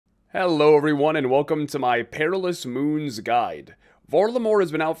Hello everyone and welcome to my Perilous Moons guide. Varlamore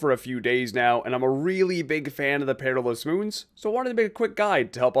has been out for a few days now and I'm a really big fan of the Perilous Moons, so I wanted to make a quick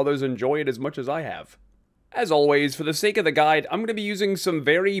guide to help others enjoy it as much as I have. As always, for the sake of the guide, I'm going to be using some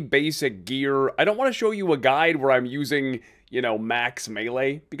very basic gear. I don't want to show you a guide where I'm using, max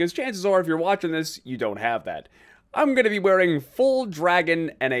melee, because chances are if you're watching this, you don't have that. I'm going to be wearing full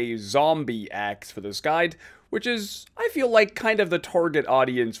dragon and a zombie axe for this guide, which is, I feel like, kind of the target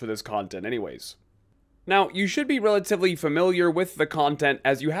audience for this content anyways. Now, you should be relatively familiar with the content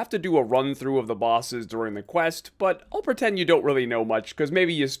as you have to do a run-through of the bosses during the quest, but I'll pretend you don't really know much because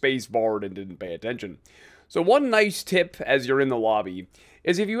maybe you space-barred and didn't pay attention. So one nice tip as you're in the lobby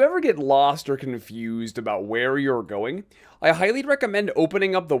is if you ever get lost or confused about where you're going, I highly recommend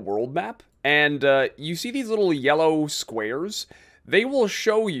opening up the world map, and you see these little yellow squares? They will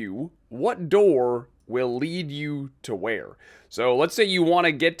show you what door will lead you to where. So let's say you want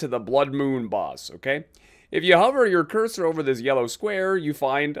to get to the Blood Moon boss, okay? If you hover your cursor over this yellow square, you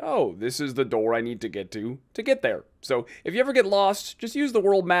find, oh, this is the door I need to get there. So if you ever get lost, just use the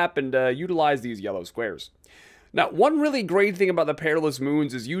world map and utilize these yellow squares. Now, one really great thing about the Perilous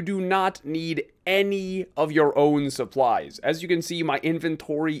Moons is you do not need any of your own supplies. As you can see, my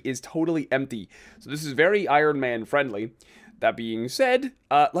inventory is totally empty. So this is very Iron Man friendly. That being said,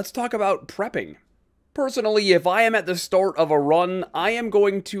 let's talk about prepping. Personally, if I am at the start of a run, I am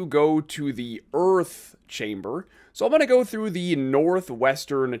going to go to the Earth Chamber. So I'm going to go through the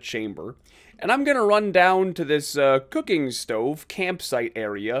Northwestern Chamber, and I'm going to run down to this cooking stove campsite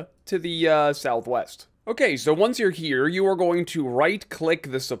area to the southwest. Okay, so once you're here, you are going to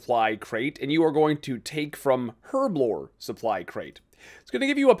right-click the supply crate, and you are going to take from Herblore supply crate. It's going to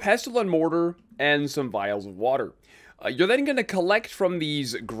give you a pestle and mortar and some vials of water. You're then going to collect from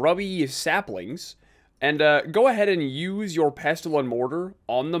these grubby saplings, and go ahead and use your pestle and mortar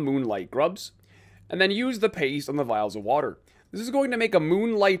on the moonlight grubs, and then use the paste on the vials of water. This is going to make a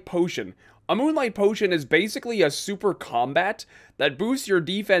moonlight potion. A moonlight potion is basically a super combat that boosts your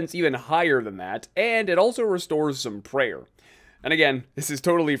defense even higher than that, and it also restores some prayer. And again, this is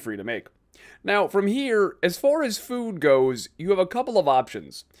totally free to make. Now, from here, as far as food goes, you have a couple of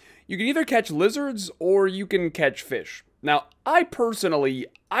options. You can either catch lizards, or you can catch fish. Now, I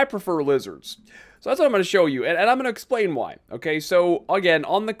prefer lizards. So that's what I'm going to show you, and I'm going to explain why. Okay, so again,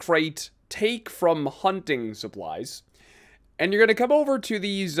 on the crate, take from hunting supplies, and you're going to come over to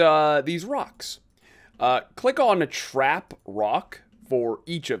these rocks. Click on a trap rock for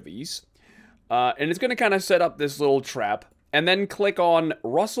each of these, and it's going to kind of set up this little trap, and then click on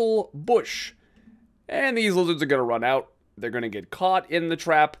rustle bush, and these lizards are going to run out. They're going to get caught in the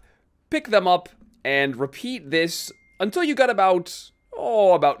trap, pick them up, and repeat this until you got about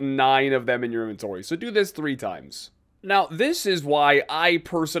 9 of them in your inventory. So do this 3 times. Now, this is why I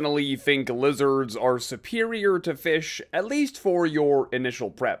personally think lizards are superior to fish, at least for your initial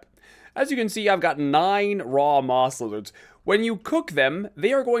prep. As you can see, I've got 9 raw moss lizards. When you cook them,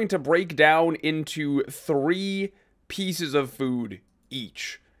 they are going to break down into 3 pieces of food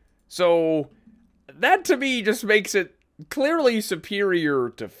each. So that to me just makes it clearly superior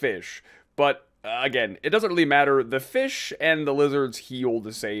to fish, but again, it doesn't really matter. The fish and the lizards heal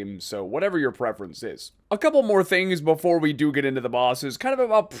the same, so whatever your preference is. A couple more things before we do get into the bosses, kind of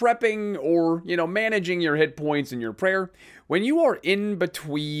about prepping or, managing your hit points and your prayer. When you are in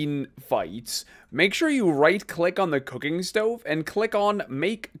between fights, make sure you right-click on the cooking stove and click on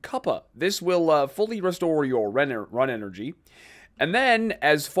Make Cuppa. This will fully restore your run energy. And then,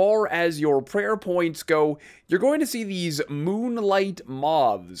 as far as your prayer points go, you're going to see these moonlight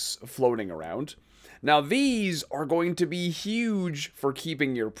moths floating around. Now, these are going to be huge for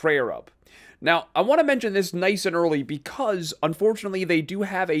keeping your prayer up. Now, I want to mention this nice and early because, unfortunately, they do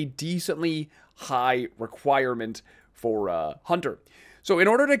have a decently high requirement for Hunter. So, in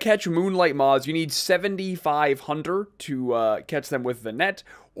order to catch moonlight moths, you need 75 Hunter to catch them with the net,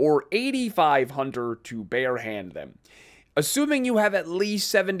 or 85 Hunter to barehand them. Assuming you have at least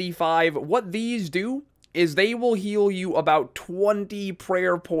 75, what these do is they will heal you about 20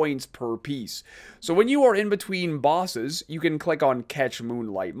 prayer points per piece. So when you are in between bosses, you can click on Catch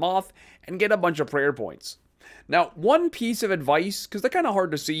Moonlight Moth and get a bunch of prayer points. Now, one piece of advice, because they're kind of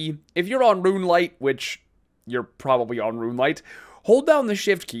hard to see, if you're on Runelight, which you're probably on Runelight, hold down the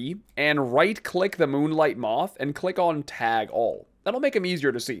Shift key and right-click the Moonlight Moth and click on Tag All. That'll make them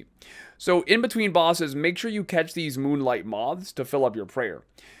easier to see. So in between bosses, make sure you catch these moonlight moths to fill up your prayer.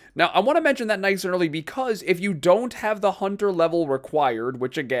 Now, I want to mention that nice and early because if you don't have the hunter level required,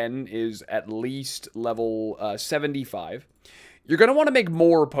 which again is at least level 75, you're going to want to make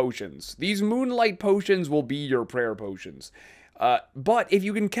more potions. These moonlight potions will be your prayer potions. But if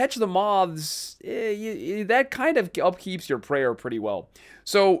you can catch the moths, that kind of upkeeps your prayer pretty well.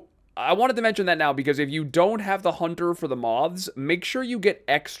 So I wanted to mention that now, because if you don't have the hunter for the moths, make sure you get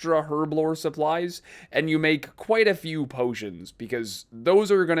extra herblore supplies, and you make quite a few potions, because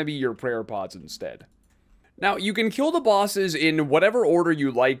those are going to be your prayer pots instead. Now, you can kill the bosses in whatever order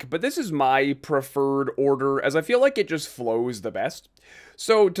you like, but this is my preferred order, as I feel like it just flows the best.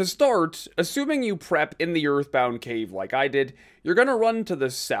 So, to start, assuming you prep in the Earthbound Cave like I did, you're going to run to the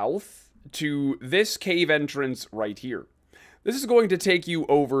south to this cave entrance right here. This is going to take you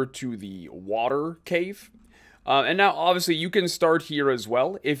over to the Water Cave. And now, obviously, you can start here as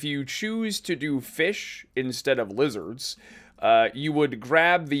well. If you choose to do fish instead of lizards, you would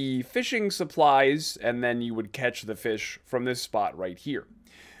grab the fishing supplies, and then you would catch the fish from this spot right here.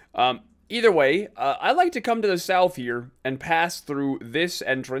 Either way, I like to come to the south here and pass through this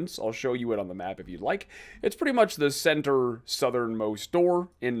entrance. I'll show you it on the map if you'd like. It's pretty much the center southernmost door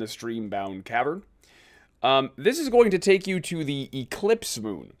in the stream-bound cavern. This is going to take you to the Eclipse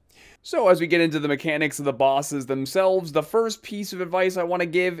Moon. So as we get into the mechanics of the bosses themselves, the first piece of advice I want to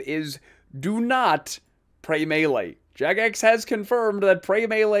give is do not pray melee. Jagex has confirmed that Prey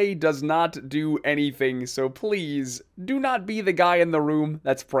Melee does not do anything, so please, do not be the guy in the room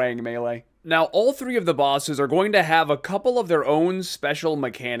that's praying melee. Now, all three of the bosses are going to have a couple of their own special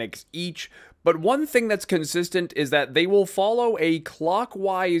mechanics each, but one thing that's consistent is that they will follow a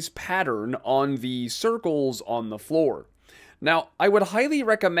clockwise pattern on the circles on the floor. Now, I would highly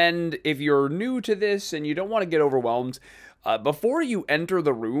recommend, if you're new to this and you don't want to get overwhelmed, before you enter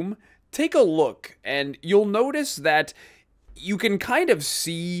the room, take a look, and you'll notice that you can kind of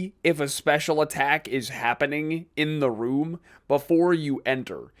see if a special attack is happening in the room before you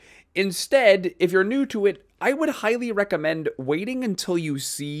enter. Instead, if you're new to it, I would highly recommend waiting until you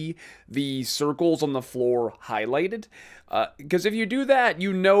see the circles on the floor highlighted, because if you do that,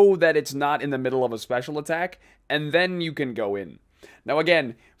 you know that it's not in the middle of a special attack, and then you can go in. Now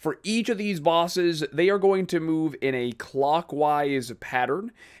again, for each of these bosses, they are going to move in a clockwise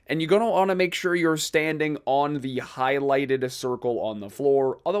pattern, and you're going to want to make sure you're standing on the highlighted circle on the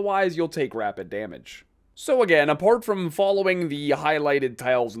floor, otherwise you'll take rapid damage. So again, apart from following the highlighted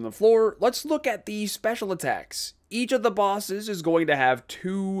tiles on the floor, let's look at the special attacks. Each of the bosses is going to have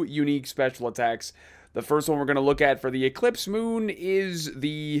 2 unique special attacks. The first one we're going to look at for the Eclipse Moon is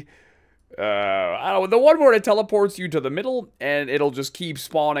the the one where it teleports you to the middle, and it'll just keep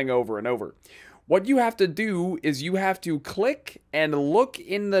spawning over and over. What you have to do is you have to click and look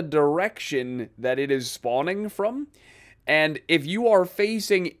in the direction that it is spawning from, and if you are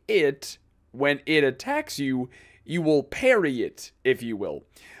facing it when it attacks you, you will parry it, if you will.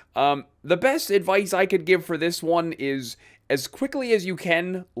 The best advice I could give for this one is, as quickly as you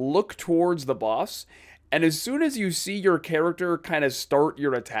can, look towards the boss, and as soon as you see your character kind of start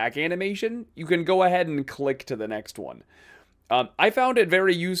your attack animation, you can go ahead and click to the next one. I found it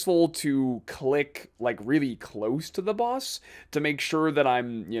very useful to click like really close to the boss to make sure that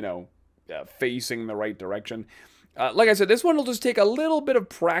I'm, facing the right direction. Like I said, this one will just take a little bit of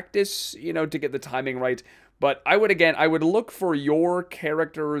practice, to get the timing right. But I would look for your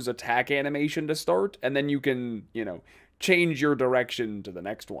character's attack animation to start, and then you can, change your direction to the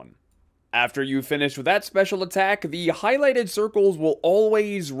next one. After you finish with that special attack, the highlighted circles will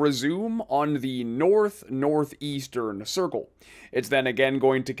always resume on the northeastern circle. It's then again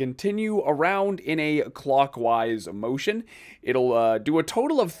going to continue around in a clockwise motion. It'll do a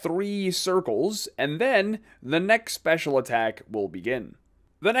total of 3 circles, and then the next special attack will begin.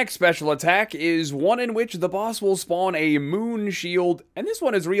 The next special attack is one in which the boss will spawn a moon shield, and this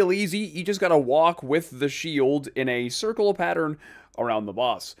one is real easy. You just gotta walk with the shield in a circle pattern around the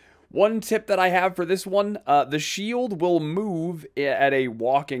boss. One tip that I have for this one, the shield will move at a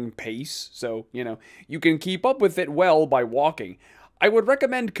walking pace, so, you can keep up with it well by walking. I would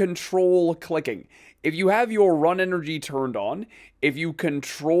recommend control clicking. If you have your run energy turned on, if you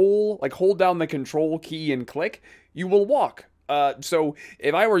hold down the control key and click, you will walk. So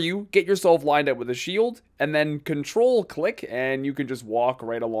if I were you, get yourself lined up with a shield, and then control click, and you can just walk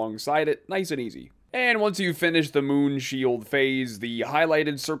right alongside it, nice and easy. And once you finish the moon shield phase, the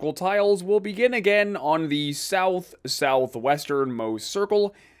highlighted circle tiles will begin again on the southwesternmost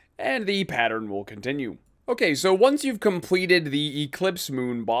circle, and the pattern will continue. Okay, so once you've completed the Eclipse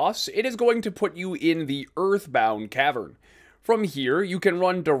Moon boss, it is going to put you in the Earthbound Cavern. From here, you can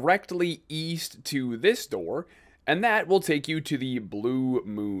run directly east to this door, and that will take you to the Blue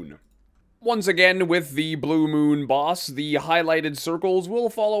Moon. Once again, with the Blue Moon boss, the highlighted circles will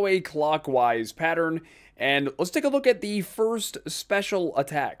follow a clockwise pattern, and let's take a look at the first special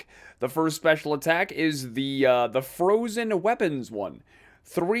attack. The first special attack is the frozen weapons one.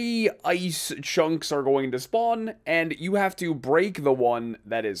 3 ice chunks are going to spawn, and you have to break the one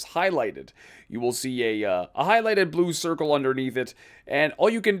that is highlighted. You will see a highlighted blue circle underneath it, and all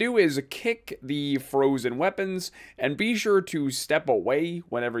you can do is kick the frozen weapons, and be sure to step away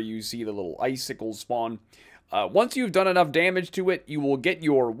whenever you see the little icicles spawn. Once you've done enough damage to it, you will get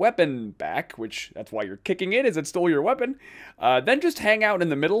your weapon back, which that's why you're kicking it, is it stole your weapon. Then just hang out in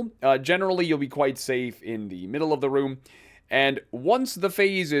the middle. Generally, you'll be quite safe in the middle of the room. And once the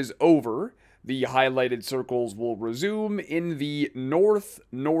phase is over, the highlighted circles will resume in the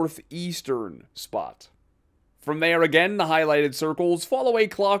northeastern spot. From there again, the highlighted circles follow a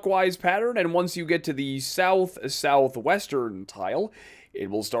clockwise pattern, and once you get to the southwestern tile, it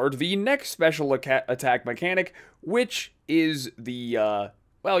will start the next special attack mechanic, which is the,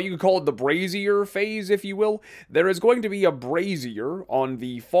 well, you could call it the brazier phase, if you will. There is going to be a brazier on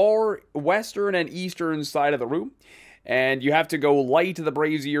the far western and eastern side of the room, and you have to go light the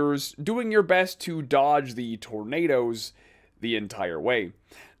braziers, doing your best to dodge the tornadoes the entire way.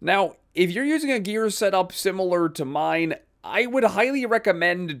 Now, if you're using a gear setup similar to mine, I would highly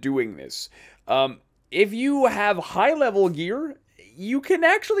recommend doing this. If you have high-level gear, you can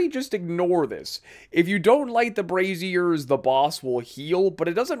actually just ignore this. If you don't light the braziers, the boss will heal, but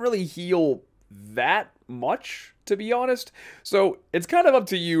it doesn't really heal that much, to be honest. So it's kind of up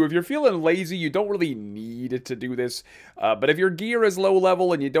to you. If you're feeling lazy, you don't really need to do this. But if your gear is low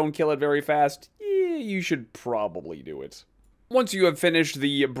level and you don't kill it very fast, yeah, you should probably do it. Once you have finished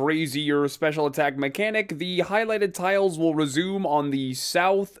the brazier special attack mechanic, the highlighted tiles will resume on the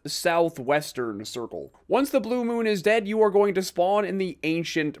southwestern circle. Once the blue moon is dead, you are going to spawn in the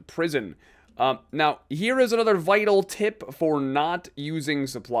ancient prison. Now, here is another vital tip for not using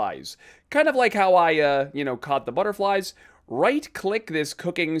supplies. Kind of like how I, caught the butterflies. Right-click this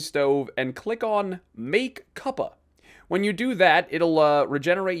cooking stove and click on Make Cuppa. When you do that, it'll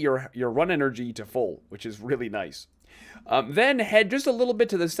regenerate your run energy to full, which is really nice. Then head just a little bit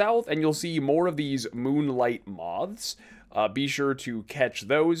to the south, and you'll see more of these moonlight moths. Be sure to catch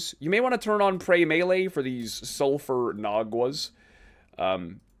those. You may want to turn on Prey Melee for these sulfur nagwas.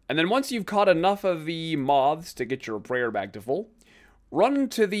 And then once you've caught enough of the moths to get your prayer back to full, run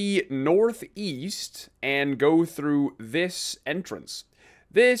to the northeast and go through this entrance.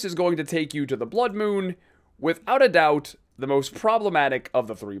 This is going to take you to the Blood Moon, without a doubt, the most problematic of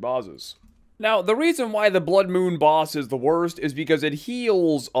the 3 bosses. Now, the reason why the Blood Moon boss is the worst is because it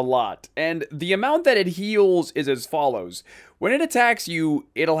heals a lot, and the amount that it heals is as follows. When it attacks you,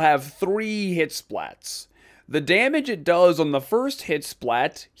 it'll have 3 hit splats. The damage it does on the first hit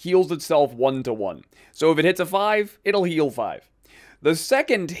splat heals itself 1-to-1. So if it hits a 5, it'll heal 5. The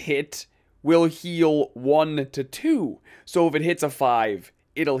second hit will heal 1-to-2. So if it hits a 5,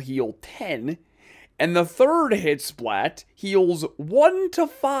 it'll heal 10. And the third hit splat heals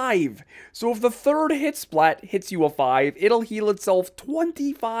 1-to-5. So if the third hit splat hits you a 5, it'll heal itself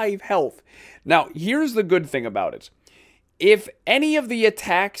 25 health. Now, here's the good thing about it. If any of the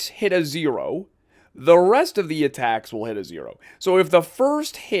attacks hit a 0, the rest of the attacks will hit a 0. So if the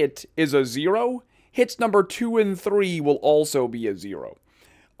first hit is a 0, hits number 2 and 3 will also be a 0.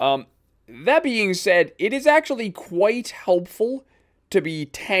 That being said, it is actually quite helpful to be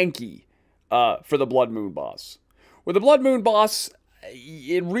tanky for the Blood Moon boss. With the Blood Moon boss,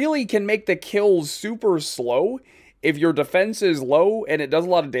 it really can make the kills super slow if your defense is low and it does a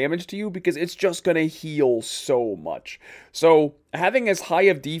lot of damage to you, because it's just going to heal so much. So having as high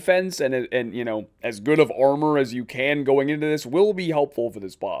of defense and as good of armor as you can going into this will be helpful for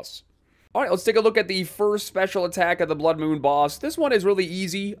this boss. Alright, let's take a look at the first special attack of the Blood Moon boss. This one is really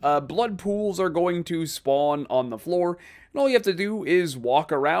easy. Blood pools are going to spawn on the floor, and all you have to do is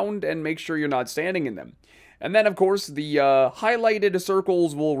walk around and make sure you're not standing in them. And then, of course, the highlighted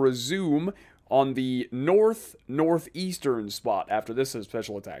circles will resume on the northeastern spot after this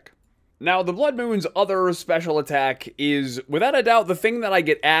special attack. Now, the Blood Moon's other special attack is, without a doubt, the thing that I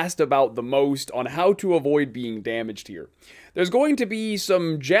get asked about the most on how to avoid being damaged here. There's going to be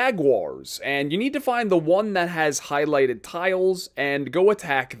some jaguars, and you need to find the one that has highlighted tiles and go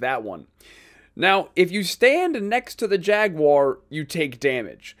attack that one. Now, if you stand next to the jaguar, you take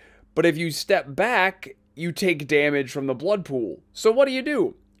damage. But if you step back, you take damage from the blood pool. So what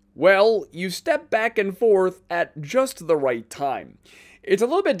do? Well, you step back and forth at just the right time. It's a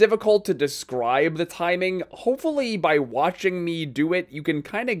little bit difficult to describe the timing. Hopefully, by watching me do it, you can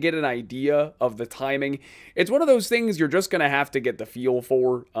kind of get an idea of the timing. It's one of those things you're just going to have to get the feel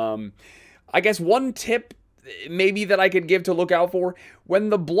for. I guess one tip maybe that I could give to look out for, when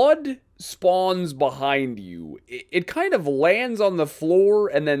the blood spawns behind you, it kind of lands on the floor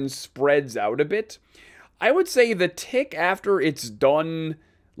and then spreads out a bit. I would say the tick after it's done,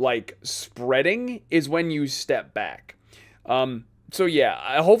 like, spreading is when you step back. So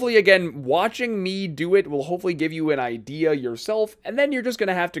yeah, hopefully, again, watching me do it will hopefully give you an idea yourself, and then you're just going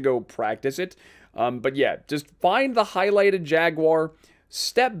to have to go practice it. But yeah, just find the highlighted jaguar,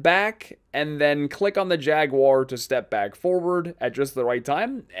 step back, and then click on the jaguar to step back forward at just the right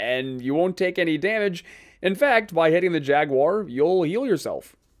time, and you won't take any damage. In fact, by hitting the jaguar, you'll heal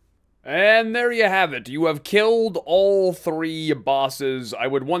yourself. And there you have it. You have killed all 3 bosses. I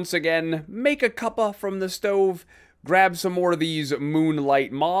would once again make a cuppa from the stove, grab some more of these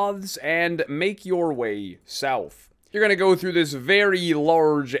moonlight moths, and make your way south. You're going to go through this very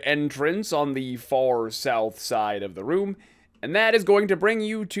large entrance on the far south side of the room, and that is going to bring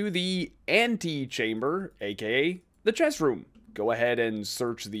you to the antechamber, aka the chest room. Go ahead and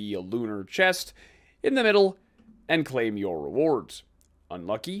search the lunar chest in the middle and claim your rewards.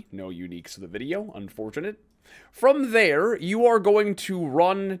 Unlucky, no uniques to the video, unfortunate. From there, you are going to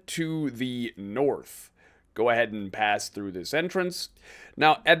run to the north. Go ahead and pass through this entrance.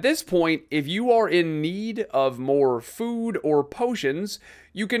 Now, at this point, if you are in need of more food or potions,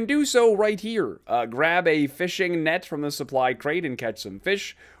 you can do so right here. Grab a fishing net from the supply crate and catch some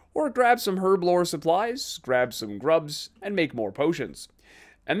fish, or grab some herblore supplies, grab some grubs, and make more potions.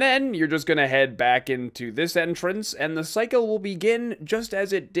 And then you're just going to head back into this entrance, and the cycle will begin just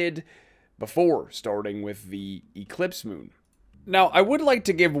as it did before, starting with the Eclipse Moon. Now, I would like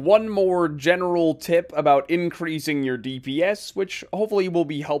to give one more general tip about increasing your DPS, which hopefully will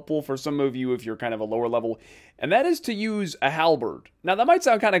be helpful for some of you if you're kind of a lower level, and that is to use a halberd. Now, that might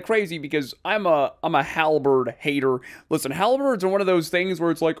sound kind of crazy because I'm a halberd hater. Listen, halberds are one of those things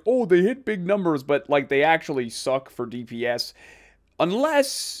where it's like, oh, they hit big numbers, but like they actually suck for DPS,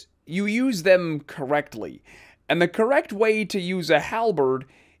 unless you use them correctly. And the correct way to use a halberd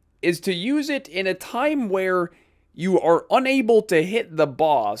is to use it in a time where you are unable to hit the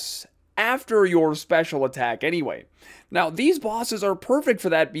boss after your special attack anyway. Now, these bosses are perfect for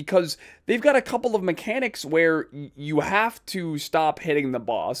that because they've got a couple of mechanics where you have to stop hitting the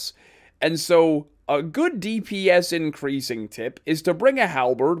boss. And so a good DPS increasing tip is to bring a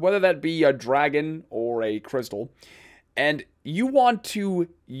halberd, whether that be a dragon or a crystal, and you want to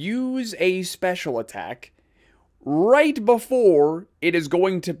use a special attack right before it is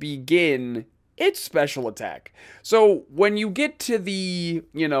going to begin its special attack. So when you get to the,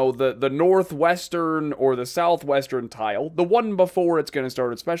 the northwestern or the southwestern tile, the one before it's going to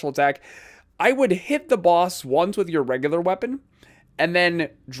start its special attack, I would hit the boss once with your regular weapon and then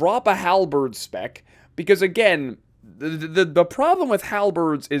drop a halberd spec, because again, the problem with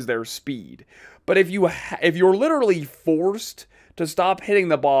halberds is their speed. But if you're literally forced to stop hitting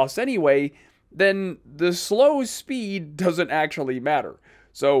the boss anyway, then the slow speed doesn't actually matter.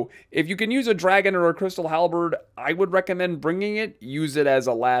 So, if you can use a dragon or a crystal halberd, I would recommend bringing it. Use it as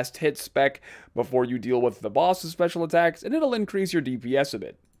a last hit spec before you deal with the boss's special attacks, and it'll increase your DPS a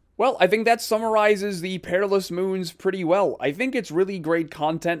bit. Well, I think that summarizes the Perilous Moons pretty well. I think it's really great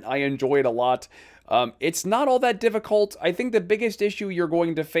content. I enjoy it a lot. It's not all that difficult. I think the biggest issue you're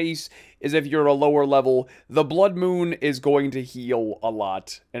going to face is if you're a lower level. The Blood Moon is going to heal a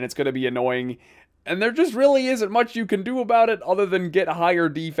lot, and it's going to be annoying. And there just really isn't much you can do about it other than get higher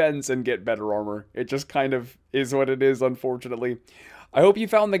defense and get better armor. It just kind of is what it is, unfortunately. I hope you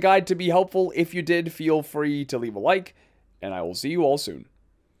found the guide to be helpful. If you did, feel free to leave a like, and I will see you all soon.